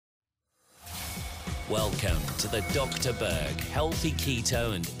Welcome to the Dr. Berg Healthy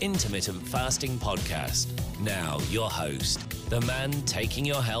Keto and Intermittent Fasting Podcast. Now, your host, the man taking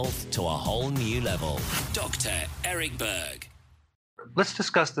your health to a whole new level, Dr. Eric Berg. Let's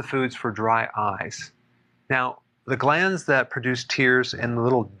discuss the foods for dry eyes. Now, the glands that produce tears and the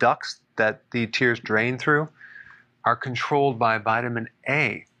little ducts that the tears drain through are controlled by vitamin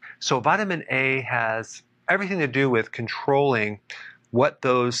A. So vitamin A has everything to do with controlling what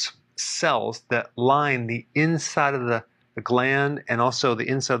those cells that line the inside of the gland and also the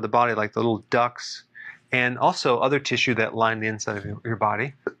inside of the body, like the little ducts, and also other tissue that line the inside of your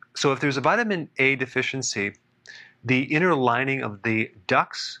body. So if there's a vitamin A deficiency, the inner lining of the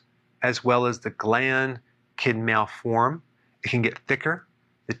ducts as well as the gland can malform. It can get thicker,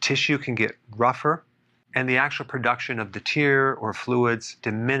 the tissue can get rougher, and the actual production of the tear or fluids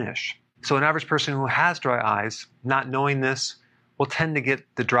diminish. So an average person who has dry eyes, not knowing this, will tend to get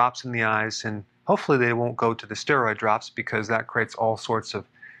the drops in the eyes, and hopefully they won't go to the steroid drops because that creates all sorts of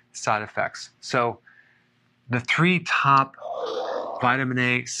side effects. So the three top vitamin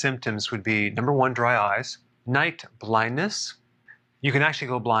A symptoms would be, number one, dry eyes, night blindness. You can actually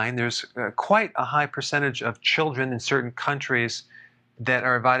go blind. There's quite a high percentage of children in certain countries that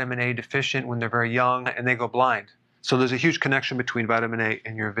are vitamin A deficient when they're very young and they go blind. So there's a huge connection between vitamin A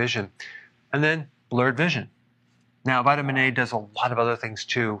and your vision. And then blurred vision. Now, vitamin A does a lot of other things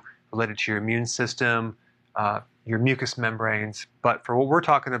too, related to your immune system, your mucous membranes. But for what we're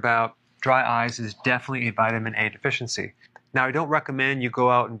talking about, dry eyes is definitely a vitamin A deficiency. Now, I don't recommend you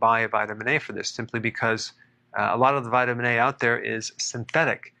go out and buy a vitamin A for this, simply because a lot of the vitamin A out there is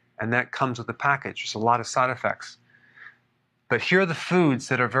synthetic, and that comes with the package. There's a lot of side effects. But here are the foods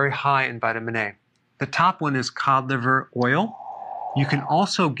that are very high in vitamin A. The top one is cod liver oil. You can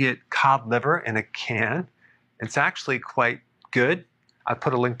also get cod liver in a can. It's actually quite good. I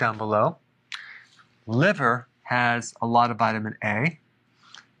put a link down below. Liver has a lot of vitamin A.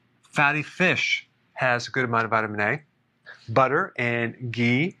 Fatty fish has a good amount of vitamin A. Butter and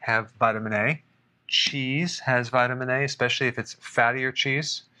ghee have vitamin A. Cheese has vitamin A, especially if it's fattier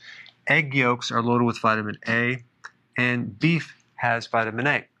cheese. Egg yolks are loaded with vitamin A. And beef has vitamin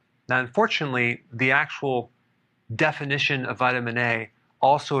A. Now, unfortunately, the actual definition of vitamin A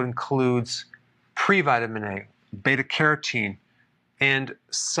also includes pre-vitamin A, beta-carotene, and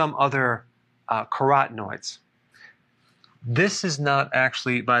some other carotenoids. This is not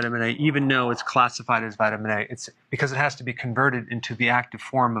actually vitamin A, even though it's classified as vitamin A. It's because it has to be converted into the active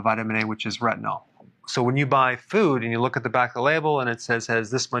form of vitamin A, which is retinol. So when you buy food and you look at the back of the label and it says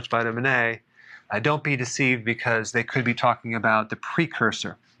has this much vitamin A, don't be deceived, because they could be talking about the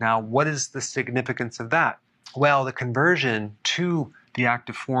precursor. Now, what is the significance of that? Well, the conversion to the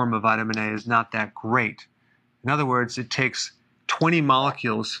active form of vitamin A is not that great. In other words, it takes 20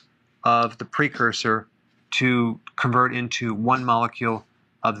 molecules of the precursor to convert into one molecule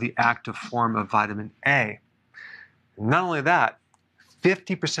of the active form of vitamin A. Not only that,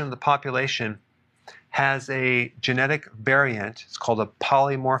 50% of the population has a genetic variant, it's called a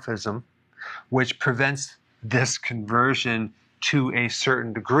polymorphism, which prevents this conversion to a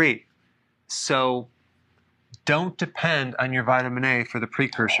certain degree. So don't depend on your vitamin A for the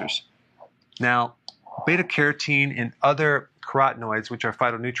precursors. Now, beta-carotene and other carotenoids, which are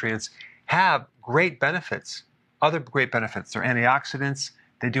phytonutrients, have great benefits, other great benefits. They're antioxidants,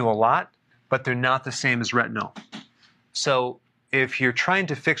 they do a lot, but they're not the same as retinol. So if you're trying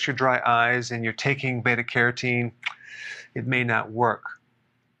to fix your dry eyes and you're taking beta-carotene, it may not work.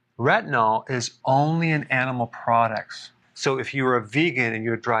 Retinol is only in animal products. So if you're a vegan and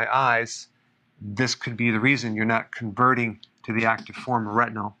you have dry eyes, this could be the reason you're not converting to the active form of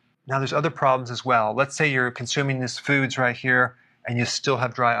retinol. Now, there's other problems as well. Let's say you're consuming these foods right here and you still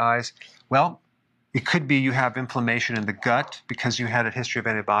have dry eyes. Well, it could be you have inflammation in the gut because you had a history of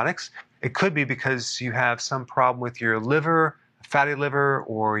antibiotics. It could be because you have some problem with your liver, fatty liver,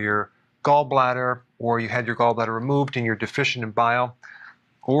 or your gallbladder, or you had your gallbladder removed and you're deficient in bile.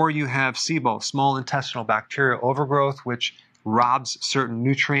 Or you have SIBO, small intestinal bacterial overgrowth, which robs certain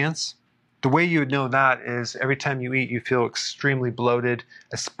nutrients. The way you would know that is every time you eat, you feel extremely bloated,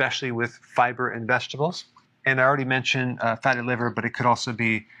 especially with fiber and vegetables. And I already mentioned fatty liver, but it could also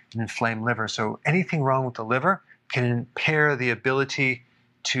be an inflamed liver. So anything wrong with the liver can impair the ability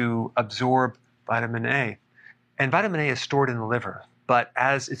to absorb vitamin A. And vitamin A is stored in the liver, but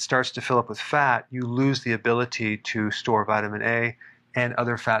as it starts to fill up with fat, you lose the ability to store vitamin A and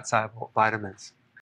other fat-soluble vitamins.